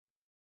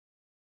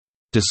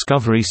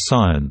Discovery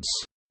science,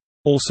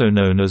 also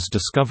known as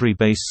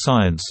discovery-based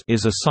science,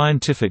 is a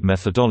scientific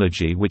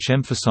methodology which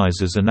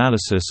emphasizes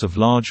analysis of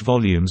large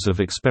volumes of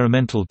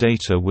experimental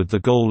data with the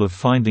goal of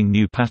finding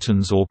new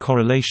patterns or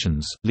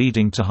correlations,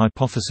 leading to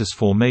hypothesis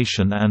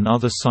formation and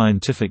other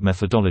scientific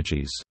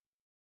methodologies.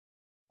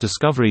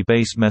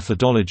 Discovery-based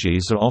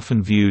methodologies are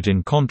often viewed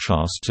in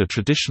contrast to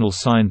traditional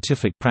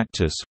scientific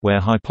practice,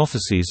 where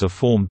hypotheses are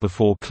formed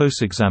before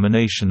close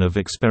examination of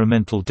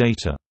experimental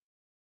data.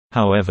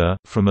 However,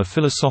 from a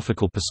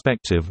philosophical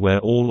perspective where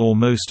all or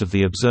most of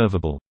the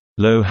observable,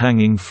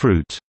 low-hanging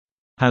fruit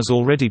has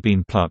already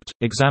been plucked,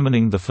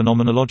 examining the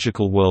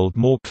phenomenological world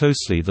more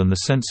closely than the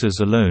senses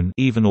alone,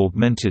 even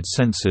augmented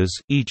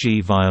senses,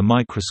 e.g. via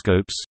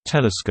microscopes,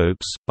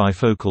 telescopes,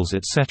 bifocals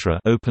etc.,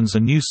 opens a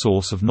new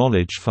source of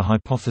knowledge for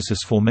hypothesis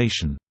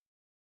formation.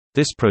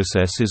 This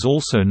process is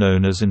also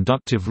known as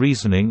inductive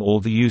reasoning or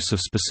the use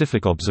of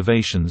specific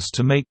observations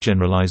to make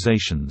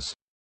generalizations.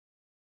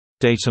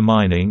 Data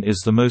mining is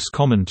the most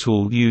common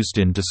tool used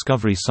in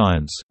discovery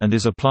science, and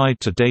is applied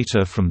to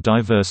data from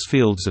diverse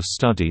fields of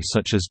study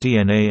such as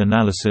DNA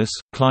analysis,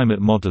 climate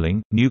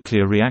modeling,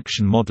 nuclear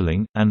reaction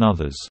modeling, and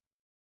others.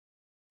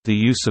 The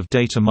use of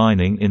data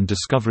mining in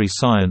discovery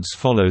science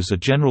follows a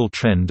general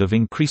trend of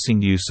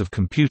increasing use of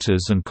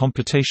computers and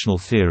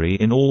computational theory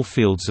in all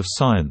fields of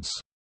science.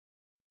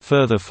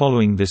 Further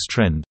following this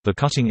trend, the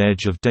cutting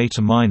edge of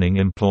data mining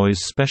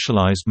employs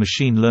specialized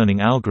machine learning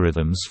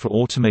algorithms for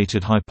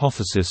automated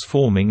hypothesis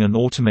forming and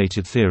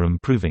automated theorem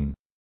proving.